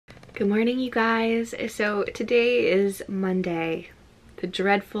Good morning, you guys. So today is Monday, the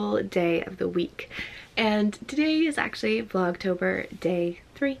dreadful day of the week, and today is actually Vlogtober day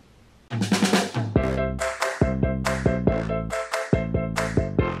 3.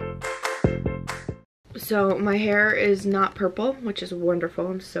 So my hair is not purple, which is wonderful.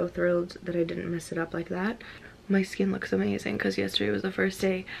 I'm so thrilled that I didn't mess it up like that. My skin looks amazing because yesterday was the first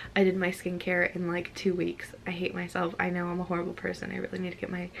day I did my skincare in like 2 weeks. I hate myself. I know I'm a horrible person. I really need to get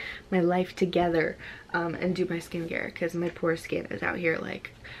my life together and do my skincare because my poor skin is out here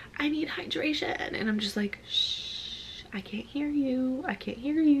like, I need hydration. And I'm just like, shh, I can't hear you. I can't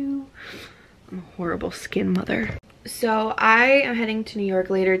hear you. I'm a horrible skin mother. So I am heading to New York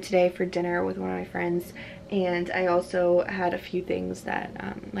later today for dinner with one of my friends, and I also had a few things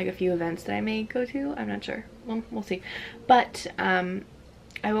that like a few events that I may go to. I'm not sure. Well, we'll see. But I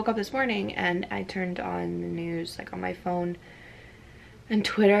woke up this morning and I turned on the news like on my phone and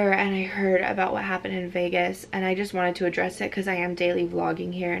Twitter, and I heard about what happened in Vegas, and I just wanted to address it because I am daily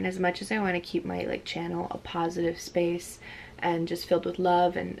vlogging here, and as much as I want to keep my like channel a positive space and just filled with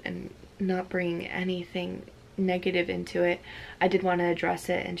love and not bringing anything negative into it, I did want to address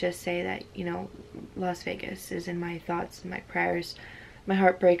it and just say that, you know, Las Vegas is in my thoughts and my prayers. My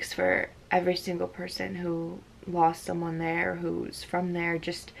heart breaks for every single person who lost someone there, who's from there.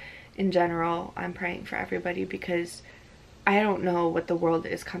 Just in general, I'm praying for everybody because I don't know what the world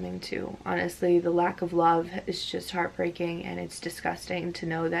is coming to. Honestly, the lack of love is just heartbreaking, and it's disgusting to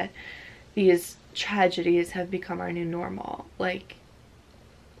know that these tragedies have become our new normal. Like,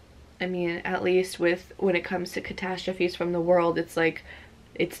 I mean, at least with when it comes to catastrophes from the world, it's like,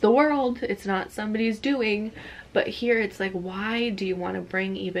 it's the world, it's not somebody's doing. But here it's like, why do you want to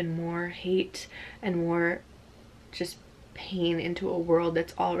bring even more hate and more just pain into a world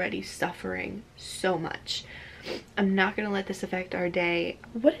that's already suffering so much? I'm not gonna let this affect our day.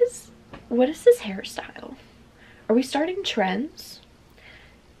 What is this hairstyle? Are we starting trends?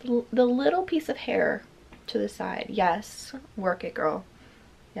 The little piece of hair to the side. Yes, work it, girl.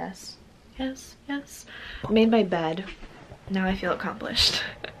 Yes, yes, yes. Made my bed. Now I feel accomplished.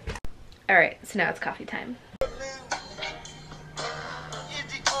 All right, so now it's coffee time.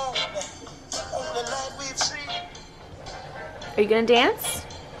 Are you gonna dance?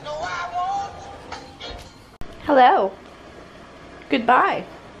 Hello. Goodbye.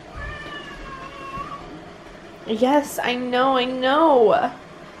 Yes, I know, I know.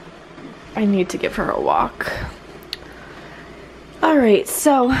 I need to give her a walk. Alright,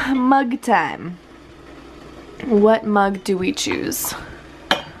 so mug time. What mug do we choose?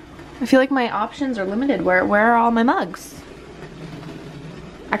 I feel like my options are limited. Where are all my mugs?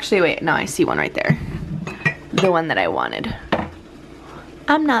 Actually, wait, no, I see one right there. The one that I wanted.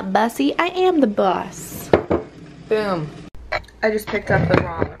 I'm not bossy, I am the boss. Boom. I just picked up the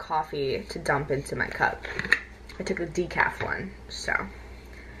wrong coffee to dump into my cup. I took the decaf one, so.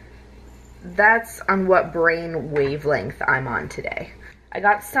 That's on what brain wavelength I'm on today. I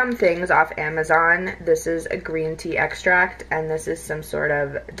got some things off Amazon. This is a green tea extract, and this is some sort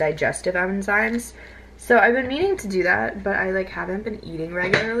of digestive enzymes. So I've been meaning to do that, but I like haven't been eating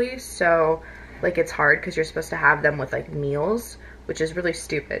regularly, so like it's hard because you're supposed to have them with like meals, which is really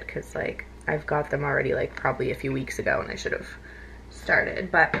stupid because like I've got them already like probably a few weeks ago and I should have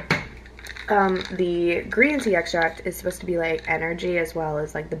started. But the green tea extract is supposed to be like energy as well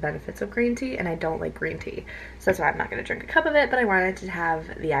as like the benefits of green tea, and I don't like green tea, so that's why I'm not going to drink a cup of it, but I wanted to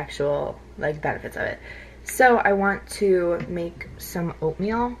have the actual like benefits of it. So I want to make some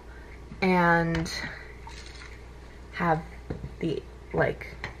oatmeal and have the like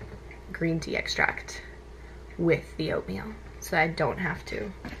green tea extract with the oatmeal so I don't have to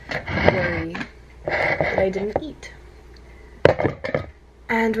worry that I didn't eat.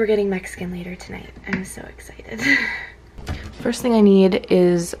 And we're getting Mexican later tonight. I'm so excited. First thing I need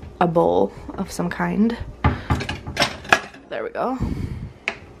is a bowl of some kind. There we go.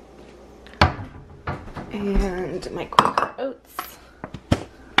 And my Quaker oats.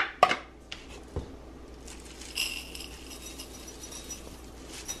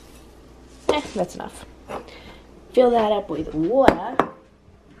 That's enough. Fill that up with water.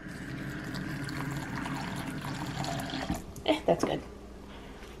 That's good.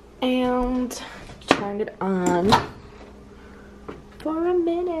 And turn it on for a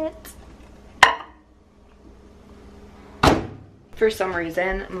minute. For some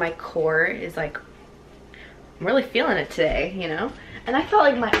reason, my core is like, I'm really feeling it today, you know? And I felt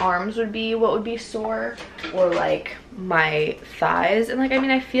like my arms would be what would be sore, or like my thighs. And like, I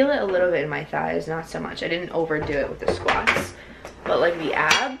mean, I feel it a little bit in my thighs, not so much. I didn't overdo it with the squats, but like the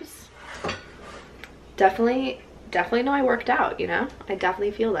abs, definitely know I worked out, you know? I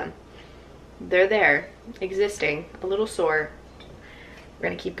definitely feel them. they're there, existing, a little sore. We're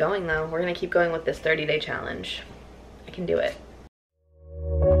gonna keep going though. We're gonna keep going with this 30-day challenge. I can do it.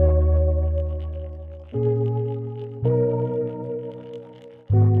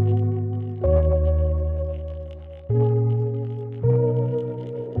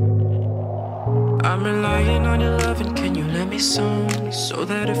 I'm relying on your love, and can you let me some, so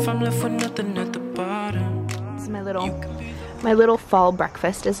that if I'm left with nothing at the bottom. This is my little fall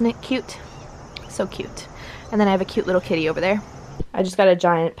breakfast. Isn't it cute? So cute. And then I have a cute little kitty over there. I just got a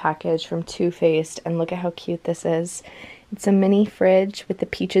giant package from Too Faced, and look at how cute this is. It's a mini fridge with the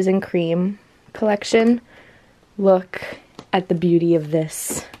peaches and cream collection. Look at the beauty of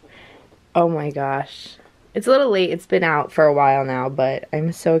this. Oh my gosh. It's a little late. It's been out for a while now, but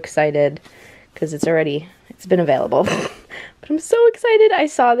I'm so excited because it's been available. But I'm so excited. I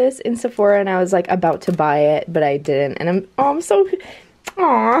saw this in Sephora and I was like about to buy it, but I didn't. And I'm so,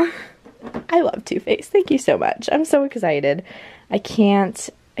 aw. I love Too Faced. Thank you so much. I'm so excited. I can't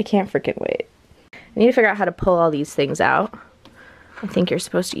freaking wait. I need to figure out how to pull all these things out. I think you're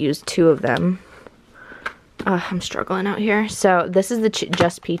supposed to use 2 of them. I'm struggling out here. So this is the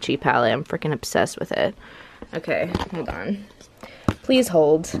Just Peachy palette. I'm freaking obsessed with it. Okay, hold on. Please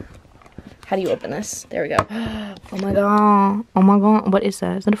hold. How do you open this? There we go. Oh my god. Oh my god. What is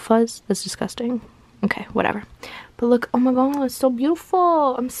that? Is that a fuzz? That's disgusting. Okay, whatever. But look, oh my god, it's so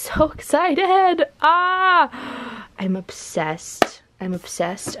beautiful. I'm so excited. Ah! I'm obsessed. I'm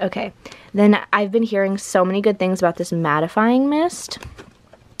obsessed. Okay, then I've been hearing so many good things about this mattifying mist.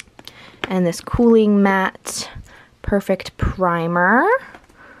 And this cooling matte perfect primer.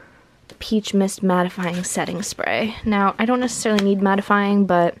 Peach Mist mattifying setting spray. Now, I don't necessarily need mattifying,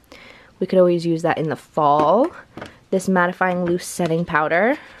 but we could always use that in the fall. This mattifying loose setting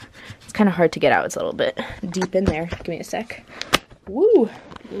powder. It's kind of hard to get out. It's a little bit deep in there. Give me a sec. Woo!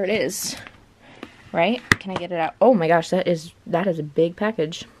 There it is. Right? Can I get it out? Oh my gosh, that is a big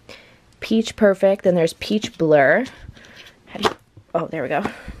package. Peach Perfect. Then there's Peach Blur. Oh, there we go.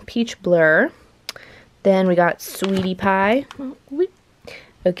 Peach Blur. Then we got Sweetie Pie.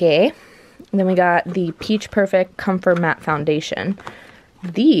 Okay. And then we got the Peach Perfect Comfort Matte Foundation.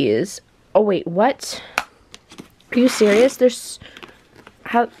 These, oh wait, what? Are you serious? There's,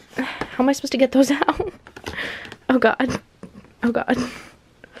 how am I supposed to get those out? Oh god. Oh god.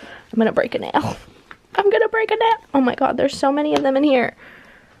 I'm gonna break a nail. I'm gonna break a nail. Oh my god, there's so many of them in here.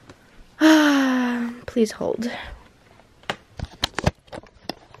 Please hold.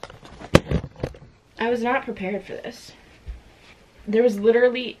 I was not prepared for this. It was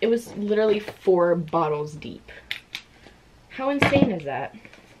literally 4 bottles deep. How insane is that?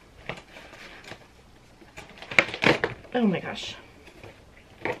 Oh my gosh.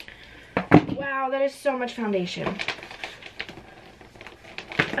 Wow, that is so much foundation.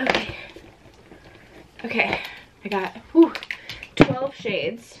 Okay. Okay, I got 12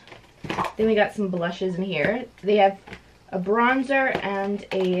 shades. Then we got some blushes in here. They have a bronzer and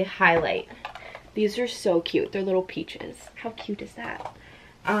a highlight. These are so cute. They're little peaches. How cute is that?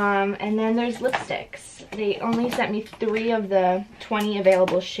 And then there's lipsticks. They only sent me 3 of the 20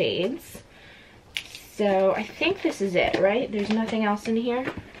 available shades. So I think this is it, right? There's nothing else in here.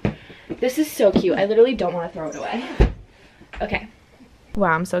 This is so cute. I literally don't want to throw it away. Okay.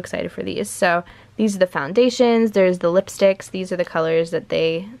 Wow, I'm so excited for these. So these are the foundations. There's the lipsticks. These are the colors that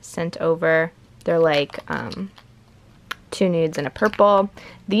they sent over. They're like 2 nudes and a purple.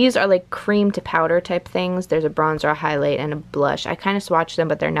 These are like cream to powder type things. There's a bronzer, a highlight, and a blush. I kind of swatched them,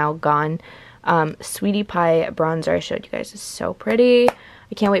 but they're now gone. Sweetie Pie bronzer I showed you guys is so pretty.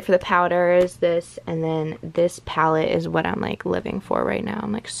 I can't wait for the powders. This, and then this palette is what I'm like living for right now.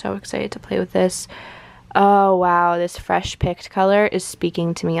 I'm like so excited to play with this. Oh wow, this fresh picked color is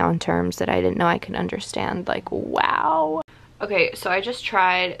speaking to me on terms that I didn't know I could understand. Like, wow. Okay, so I just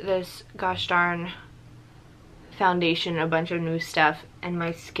tried this gosh darn foundation, a bunch of new stuff, and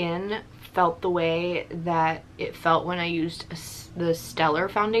my skin felt the way that it felt when I used the Stellar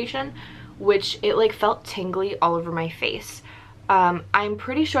foundation, which it like felt tingly all over my face. I'm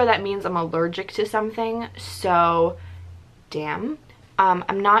pretty sure that means I'm allergic to something, so damn.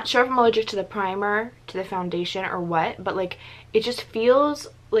 I'm not sure if I'm allergic to the primer, to the foundation, or what, but like it just feels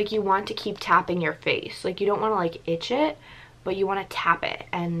like you want to keep tapping your face. Like you don't want to like itch it, but you want to tap it,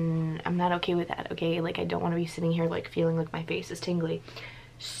 and I'm not okay with that, okay? Like I don't want to be sitting here like feeling like my face is tingly.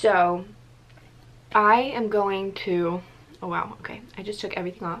 So I am going to, oh wow, okay, I just took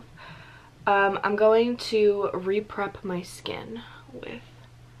everything off. I'm going to re-prep my skin with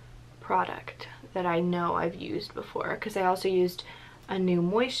product that I know I've used before, because I also used a new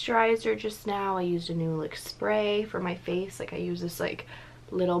moisturizer just now. I used a new like spray for my face. Like I use this like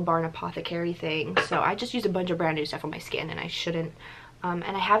little Barn Apothecary thing. So I just use a bunch of brand new stuff on my skin, and I shouldn't. And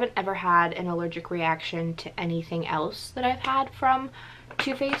I haven't ever had an allergic reaction to anything else that I've had from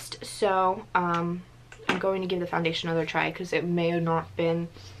Too Faced. So I'm going to give the foundation another try, because it may have not been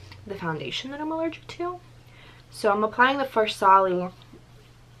the foundation that I'm allergic to. So I'm applying the Farsali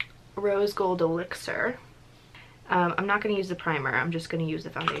Rose Gold Elixir. I'm not going to use the primer. I'm just going to use the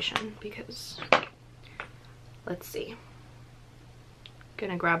foundation because, let's see.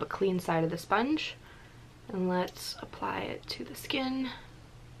 Gonna grab a clean side of the sponge and let's apply it to the skin,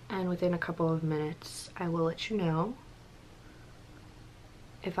 and within a couple of minutes I will let you know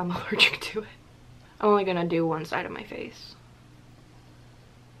if I'm allergic to it. I'm only gonna do one side of my face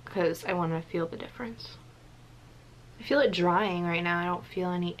because I want to feel the difference. I feel it drying right now. I don't feel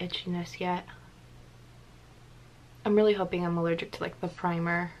any itchiness yet. I'm really hoping I'm allergic to like the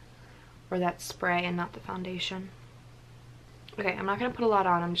primer or that spray and not the foundation. Okay, I'm not gonna put a lot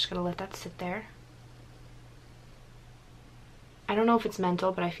on. I'm just gonna let that sit there. I don't know if it's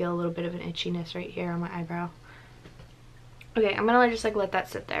mental, but I feel a little bit of an itchiness right here on my eyebrow. Okay, I'm gonna just like let that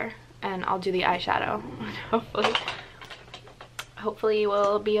sit there, and I'll do the eyeshadow. Hopefully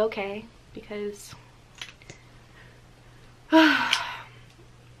we'll be okay, because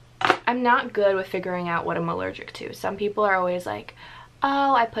I'm not good with figuring out what I'm allergic to. Some people are always like,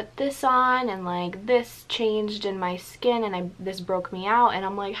 oh, I put this on and like this changed in my skin and this broke me out, and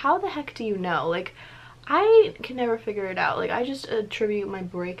I'm like, how the heck do you know? Like, I can never figure it out. Like, I just attribute my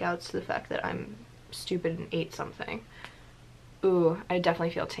breakouts to the fact that I'm stupid and ate something. Ooh, I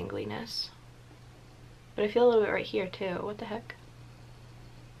definitely feel tingliness. But I feel a little bit right here too. What the heck?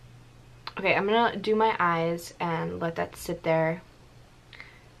 Okay, I'm gonna do my eyes and let that sit there,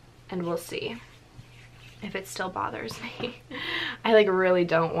 and we'll see if it still bothers me. I like really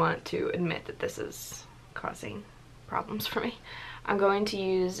don't want to admit that this is causing problems for me. I'm going to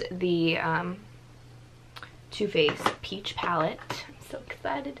use the Too Faced Peach palette. I'm so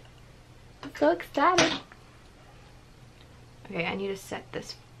excited. I'm so excited. Okay, I need to set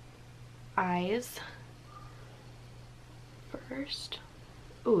this eyes first.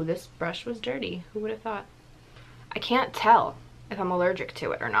 Ooh, this brush was dirty. Who would have thought? I can't tell if I'm allergic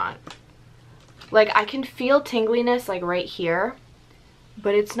to it or not. Like, I can feel tingliness like right here,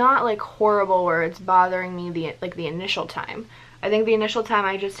 but it's not like horrible where it's bothering me the initial time. I think the initial time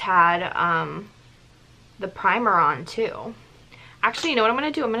I just had the primer on too. Actually, you know what I'm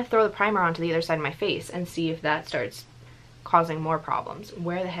gonna do? I'm gonna throw the primer onto the other side of my face and see if that starts causing more problems.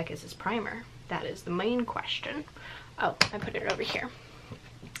 Where the heck is this primer? That is the main question. Oh, I put it over here.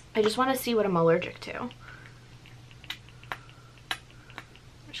 I just want to see what I'm allergic to. I'm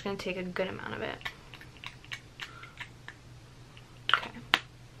just going to take a good amount of it. Okay.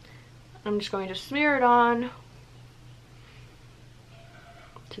 I'm just going to smear it on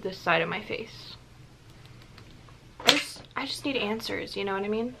to this side of my face. I just need answers, you know what I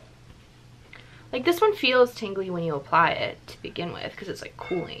mean? Like, this one feels tingly when you apply it to begin with because it's like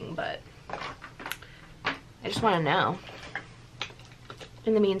cooling, but I just want to know.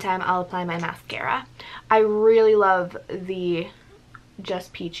 In the meantime, I'll apply my mascara. I really love the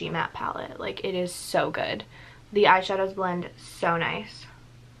Just Peachy matte palette. Like, it is so good. The eyeshadows blend so nice.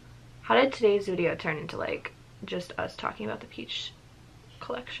 How did today's video turn into like just us talking about the peach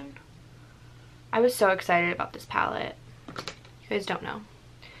collection? I was so excited about this palette. You guys don't know,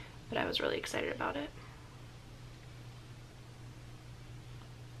 but I was really excited about it.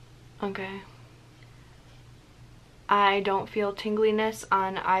 Okay. I don't feel tingliness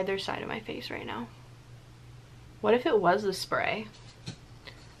on either side of my face right now. What if it was the spray?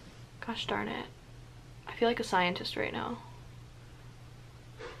 Gosh darn it. I feel like a scientist right now.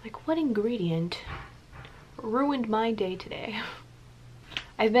 Like, what ingredient ruined my day today?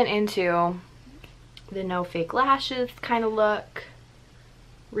 I've been into the no fake lashes kind of look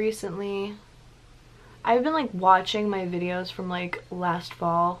recently. I've been like watching my videos from like last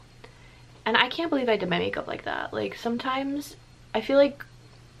fall, and I can't believe I did my makeup like that. Like, sometimes I feel like,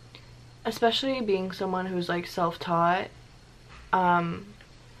 especially being someone who's like self-taught,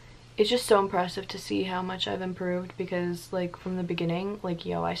 it's just so impressive to see how much I've improved, because like from the beginning, like,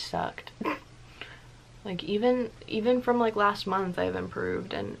 yo, I sucked. Like, even from like last month I've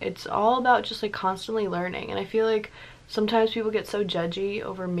improved, and it's all about just like constantly learning. And I feel like sometimes people get so judgy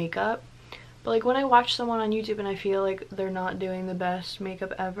over makeup, but like when I watch someone on YouTube and I feel like they're not doing the best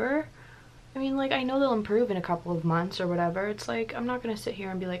makeup ever, I mean, like, I know they'll improve in a couple of months or whatever. It's like, I'm not gonna sit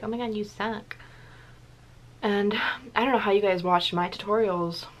here and be like, oh my god, you suck. And I don't know how you guys watched my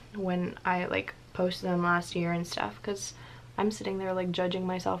tutorials when I like posted them last year and stuff, because I'm sitting there like judging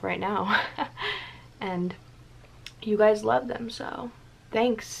myself right now. And you guys love them, so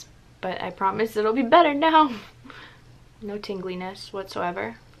Thanks, but I promise it'll be better now. No tingliness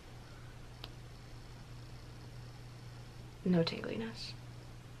whatsoever. No tingliness.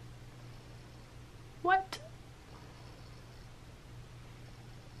 What?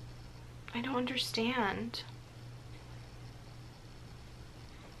 I don't understand.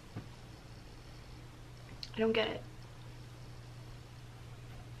 I don't get it.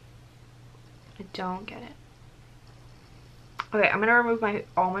 I don't get it. Okay, I'm gonna remove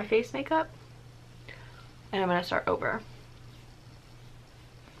all my face makeup and I'm gonna start over.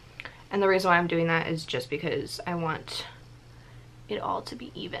 And the reason why I'm doing that is just because I want it all to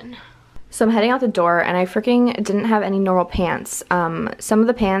be even. So I'm heading out the door and I freaking didn't have any normal pants. Some of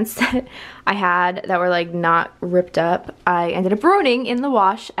the pants that I had that were like not ripped up, I ended up ruining in the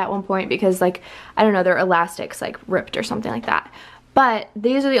wash at one point because like, I don't know, their elastics like ripped or something like that. But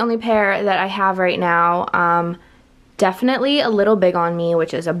these are the only pair that I have right now. Definitely a little big on me,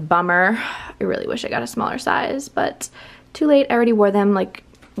 which is a bummer. I really wish I got a smaller size, but too late. I already wore them like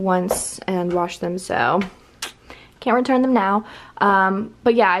once and washed them, so can't return them now.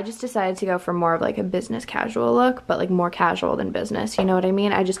 But yeah, I just decided to go for more of like a business casual look, but like more casual than business, you know what I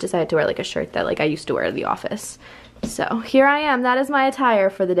mean? I just decided to wear like a shirt that like I used to wear to the office. So here I am, that is my attire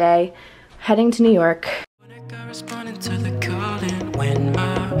for the day, heading to New York. When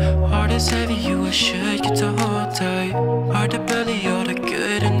my heart is heavy, you are sure you to hold tight. Hard to belly all the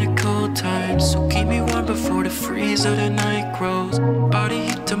good in the cold times. So keep me warm before the freeze of the night grows. Body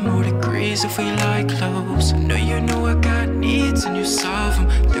heat to more degrees if we like close. I know you know I got needs and you solve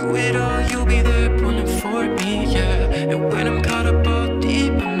them. Through it all, you'll be there pulling for me, yeah. And when I'm caught up all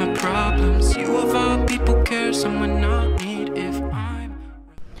deep in my problems, you of all people care someone I need if I'm...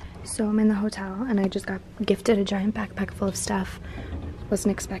 So I'm in the hotel and I just got gifted a giant backpack full of stuff.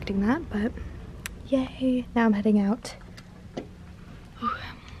 Wasn't expecting that, but yay. Now I'm heading out. Ooh.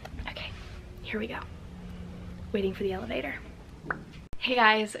 Okay, here we go. Waiting for the elevator. Hey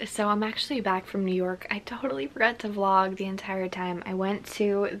guys, so I'm actually back from New York. I totally forgot to vlog the entire time. I went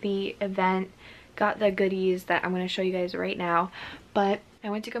to the event, got the goodies that I'm going to show you guys right now, but I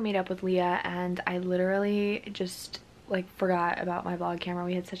went to go meet up with Leah and I literally just like forgot about my vlog camera.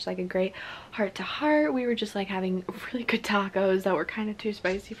 We had such like a great heart to heart. We were just like having really good tacos that were kind of too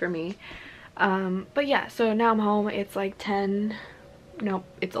spicy for me. But yeah, so now I'm home. It's like 10, nope,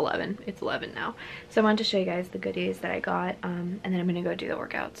 it's 11. It's 11 now. So I wanted to show you guys the goodies that I got, and then I'm gonna go do the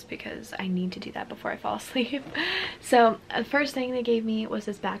workouts because I need to do that before I fall asleep. So the first thing they gave me was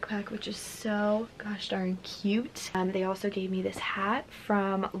this backpack, which is so gosh darn cute. They also gave me this hat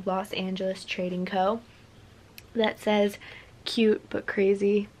from Los Angeles Trading Co. that says cute but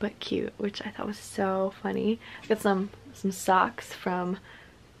crazy but cute, which I thought was so funny. I got some socks from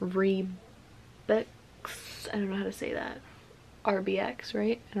Rebix, I don't know how to say that, RBX,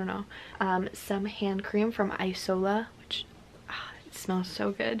 right? I don't know. Some hand cream from Isola, which it smells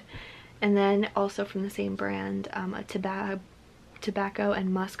so good. And then also from the same brand, a tobacco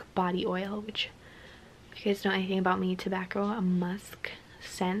and musk body oil, which if you guys know anything about me, tobacco, a musk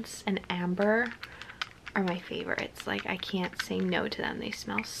scents, and amber are my favorites. Like I can't say no to them. They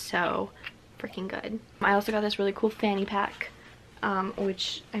smell so freaking good. I also got this really cool fanny pack,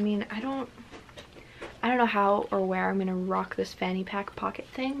 which I mean I don't know how or where I'm gonna rock this fanny pack pocket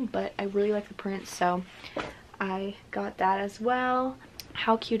thing, but I really like the print, so I got that as well.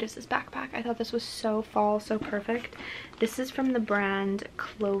 How cute is this backpack? I thought this was so fall, so perfect. This is from the brand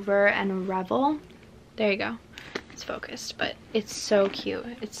Clover and Revel. There you go. It's focused, but it's so cute.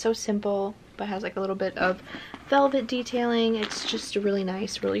 It's so simple, but has like a little bit of velvet detailing. It's just really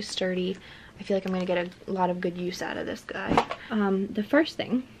nice, really sturdy. I feel like I'm gonna get a lot of good use out of this guy. The first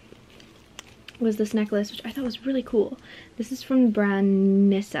thing was this necklace, which I thought was really cool. This is from the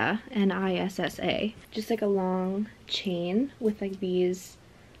brand Nissa, N-I-S-S-A. Just like a long chain with like these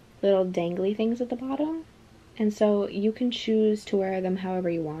little dangly things at the bottom. And so you can choose to wear them however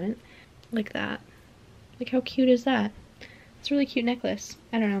you want. Like that. Like how cute is that? It's a really cute necklace.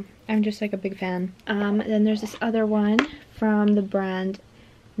 I don't know. I'm just like a big fan. Then there's this other one from the brand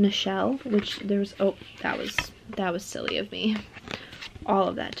Nichelle, which there's, oh, that was silly of me. All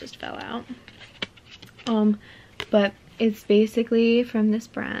of that just fell out. But it's basically from this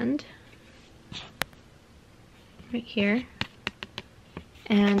brand right here,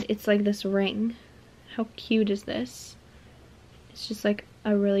 and it's like this ring. How cute is this? It's just like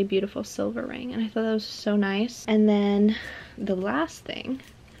a really beautiful silver ring, and I thought that was so nice. And then the last thing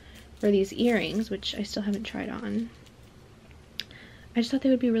were these earrings, which I still haven't tried on. I just thought they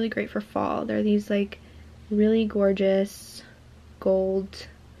would be really great for fall. They're these like really gorgeous gold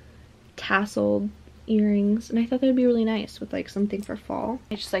tasseled earrings, and I thought that'd be really nice with like something for fall.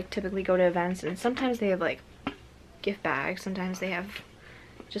 I just like typically go to events and sometimes they have like gift bags, sometimes they have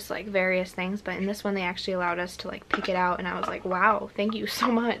just like various things, but in this one they actually allowed us to like pick it out, and I was like, wow, thank you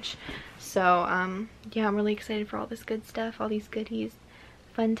so much. So yeah, I'm really excited for all this good stuff, all these goodies,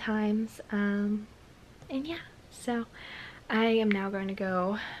 fun times, and yeah, so I am now going to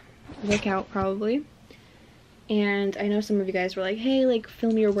go work out probably. And I know some of you guys were like, hey, like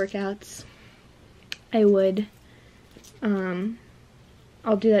film your workouts. I would.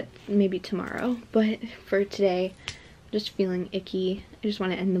 I'll do that maybe tomorrow, but for today I'm just feeling icky. I just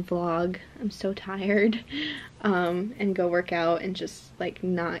want to end the vlog. I'm so tired. And go work out and just like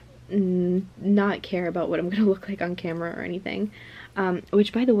not care about what I'm gonna look like on camera or anything.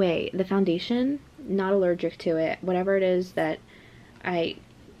 Which, by the way, the foundation, not allergic to it. Whatever it is that I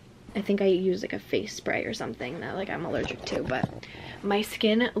think I use like a face spray or something that like I'm allergic to, but my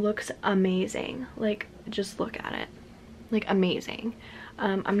skin looks amazing. Like, just look at it. Like, amazing.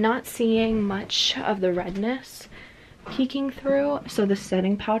 I'm not seeing much of the redness peeking through, so the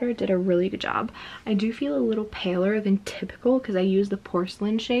setting powder did a really good job. I do feel a little paler than typical because I use the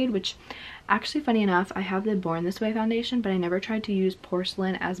porcelain shade, which actually, funny enough, I have the Born This Way foundation, but I never tried to use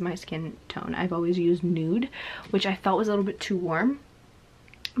porcelain as my skin tone. I've always used nude, which I felt was a little bit too warm,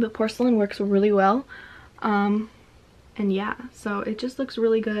 but porcelain works really well. And yeah, so it just looks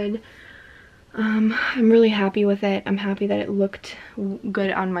really good. I'm really happy with it. I'm happy that it looked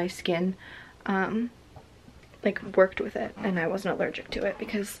good on my skin. Like, worked with it, and I wasn't allergic to it,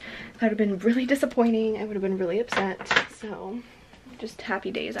 because that would have been really disappointing. I would have been really upset. So just happy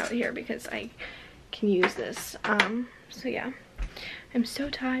days out here because I can use this. So yeah, I'm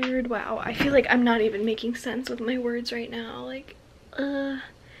so tired. Wow, I feel like I'm not even making sense with my words right now. Like,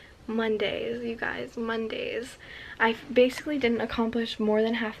 Mondays, you guys, Mondays. I basically didn't accomplish more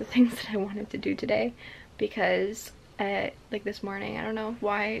than half the things that I wanted to do today because like this morning, I don't know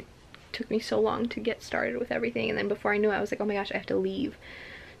why it took me so long to get started with everything, and then before I knew it, I was like, oh my gosh, I have to leave.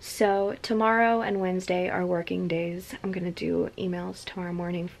 So tomorrow and Wednesday are working days. I'm gonna do emails tomorrow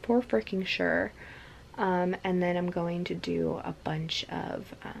morning for freaking sure, and then I'm going to do a bunch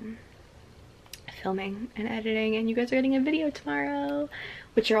of filming and editing, and you guys are getting a video tomorrow,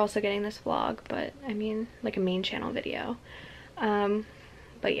 which you're also getting this vlog, but I mean like a main channel video.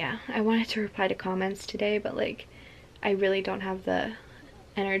 But yeah, I wanted to reply to comments today, but like I really don't have the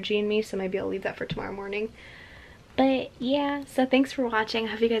energy in me, so maybe I'll leave that for tomorrow morning. But yeah, so thanks for watching.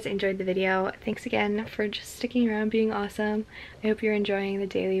 I hope you guys enjoyed the video. Thanks again for just sticking around, being awesome. I hope you're enjoying the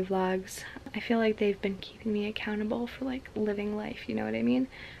daily vlogs. I feel like they've been keeping me accountable for like living life, you know what I mean?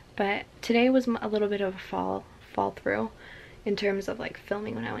 But today was a little bit of a fall through in terms of like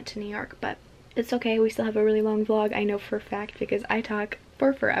filming when I went to New York, but it's okay. We still have a really long vlog, I know for a fact, because I talk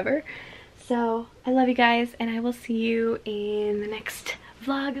for forever. So I love you guys, and I will see you in the next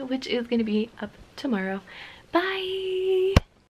vlog, which is gonna be up tomorrow. Bye!